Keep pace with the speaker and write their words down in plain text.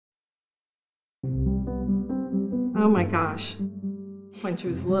Oh my gosh. When she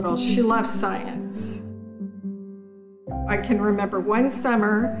was little, she loved science. I can remember one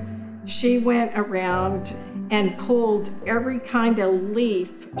summer, she went around and pulled every kind of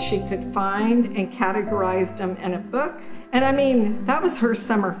leaf she could find and categorized them in a book. And I mean, that was her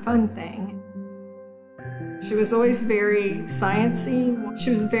summer fun thing. She was always very sciencey.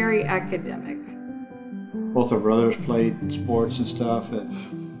 She was very academic. Both her brothers played sports and stuff,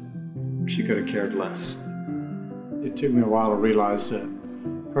 and she could have cared less. It took me a while to realize that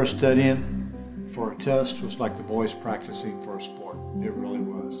her studying for a test was like the boys practicing for a sport. It really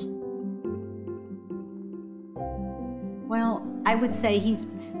was. Well, I would say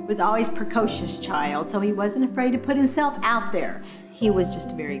was always a precocious child, so he wasn't afraid to put himself out there. He's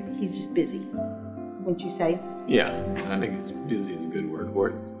just busy, wouldn't you say? Yeah, I think busy is a good word for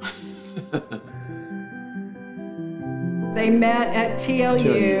it. They met at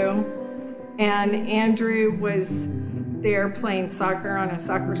TLU, and Andrew was there playing soccer on a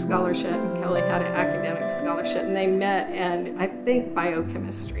soccer scholarship, and Kelli had an academic scholarship, and they met in, I think,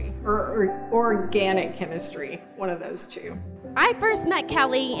 biochemistry or organic chemistry, one of those two. I first met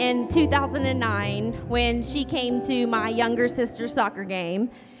Kelli in 2009 when she came to my younger sister's soccer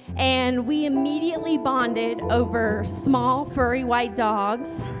game, and we immediately bonded over small furry white dogs,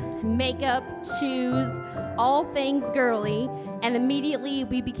 makeup, shoes, all things girly, and immediately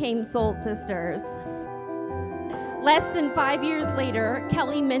we became soul sisters. Less than 5 years later,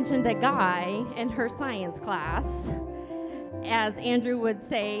 Kelli mentioned a guy in her science class, as Andrew would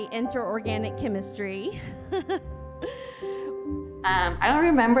say, enter organic chemistry. I don't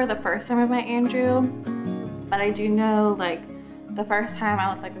remember the first time I met Andrew, but I do know, like, the first time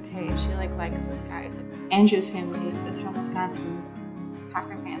I was like, okay, she likes this guy. So Andrew's family is from Wisconsin,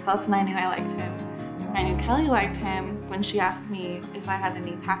 Packer fans. So that's when I knew I liked him. I knew Kelli liked him when she asked me if I had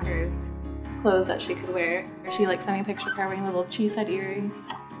any Packers clothes that she could wear. Or she sent me a picture of her wearing little cheesehead earrings.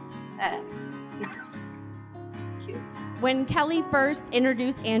 Cute. When Kelli first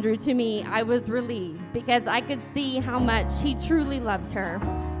introduced Andrew to me, I was relieved because I could see how much he truly loved her.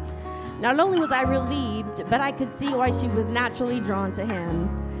 Not only was I relieved, but I could see why she was naturally drawn to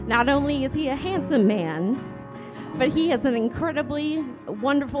him. Not only is he a handsome man, but he has an incredibly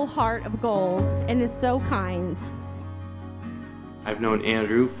wonderful heart of gold and is so kind. I've known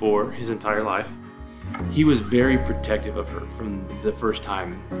Andrew for his entire life. He was very protective of her from the first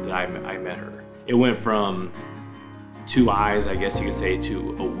time that I met her. It went from two eyes, I guess you could say,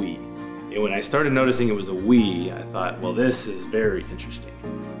 to a we. And when I started noticing it was a we, I thought, well, this is very interesting.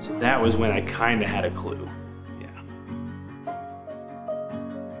 So that was when I kind of had a clue.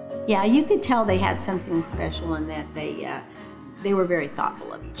 Yeah, you could tell they had something special in that they were very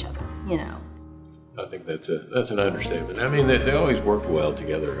thoughtful of each other, you know. I think that's an understatement. I mean, they always worked well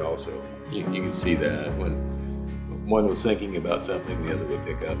together also. You can see that when one was thinking about something, the other would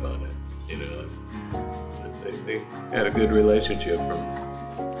pick up on it, you know. They had a good relationship from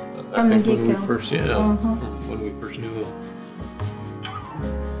the when we get-go. first, when we first knew them.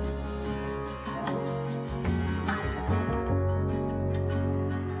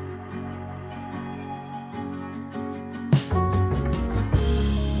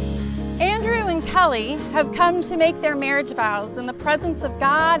 Andrew and Kelli have come to make their marriage vows in the presence of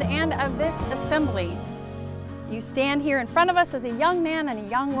God and of this assembly. You stand here in front of us as a young man and a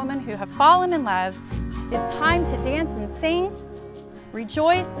young woman who have fallen in love. It's time to dance and sing,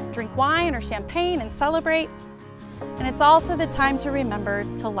 rejoice, drink wine or champagne and celebrate. And it's also the time to remember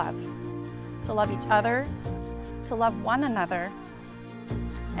to love each other, to love one another,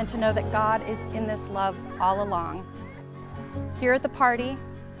 and to know that God is in this love all along. Here at the party,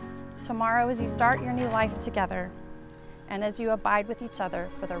 tomorrow as you start your new life together, and as you abide with each other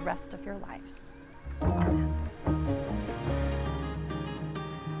for the rest of your lives. Amen.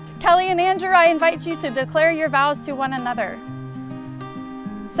 Kelli and Andrew, I invite you to declare your vows to one another.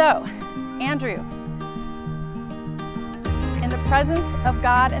 So, Andrew, in the presence of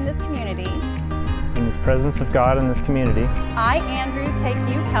God in this community, in the presence of God in this community, I, Andrew, take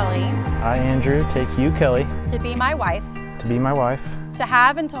you, Kelli, I, Andrew, take you, Kelli, to be my wife, to be my wife, to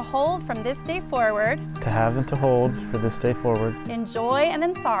have and to hold from this day forward, to have and to hold for this day forward, in joy and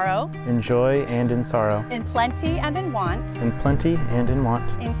in sorrow, in joy and in sorrow, in plenty and in want, in plenty and in want,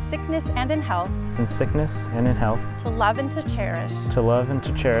 in sickness and in health, in sickness and in health, to love and to cherish, to love and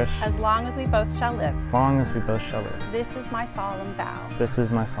to cherish, as long as we both shall live. as long as we both shall live. This is my solemn vow. This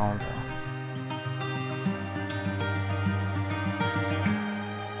is my solemn vow.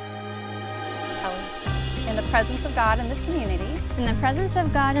 Kelli, in the presence of God in this community, In the presence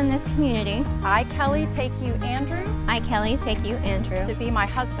of God in this community, I, Kelly, take you, Andrew, I, Kelly, take you, Andrew, to be my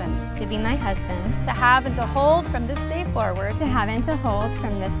husband, to be my husband, to have and to hold from this day forward, to have and to hold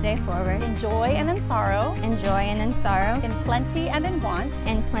from this day forward, in joy and in sorrow, in joy and in sorrow, in plenty and in want,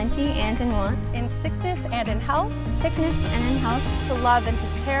 in plenty and in want, in sickness and in health, in sickness and in health, to love and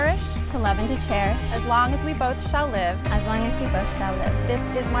to cherish, to love and to cherish, as long as we both shall live. as long as we both shall live. This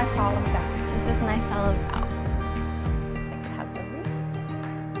is my solemn vow. This is my solemn vow. Have the wreaths.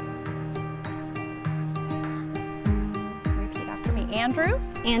 Repeat after me. Andrew,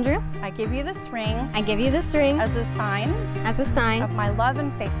 Andrew, I give you this ring I give you this ring as a sign as a sign of my love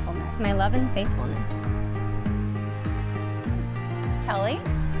and faithfulness. of my love and faithfulness. Kelly,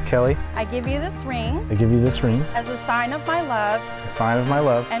 Kelly, I give you this ring I give you this ring as a sign of my love as a sign of my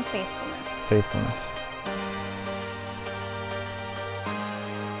love and faithfulness. faithfulness.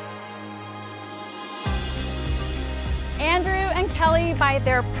 Andrew and Kelly, by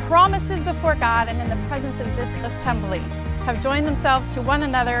their promises before God and in the presence of this assembly, have joined themselves to one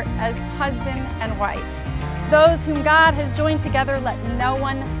another as husband and wife. Those whom God has joined together, let no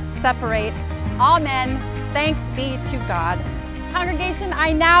one separate. Amen. Thanks be to God. Congregation,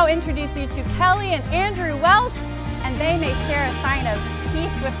 I now introduce you to Kelly and Andrew Welsh, and they may share a sign of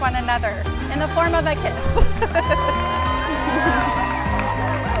peace with one another in the form of a kiss.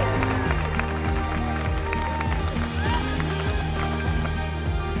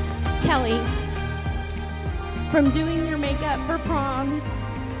 Kelly, from doing your makeup for proms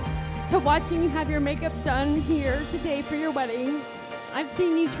to watching you have your makeup done here today for your wedding, I've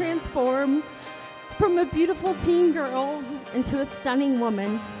seen you transform from a beautiful teen girl into a stunning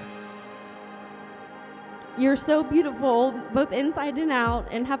woman. You're so beautiful, both inside and out,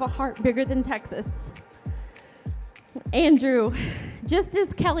 and have a heart bigger than Texas. Andrew, just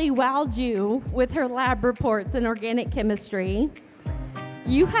as Kelly wowed you with her lab reports in organic chemistry,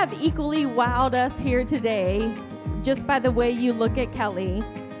 you have equally wowed us here today just by the way you look at Kelly.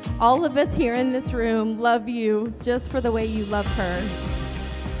 All of us here in this room love you just for the way you love her.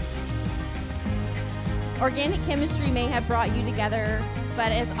 Organic chemistry may have brought you together,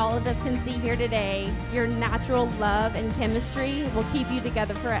 but as all of us can see here today, your natural love and chemistry will keep you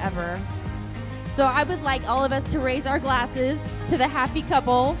together forever. So I would like all of us to raise our glasses to the happy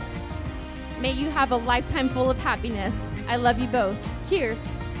couple. May you have a lifetime full of happiness. I love you both. Cheers.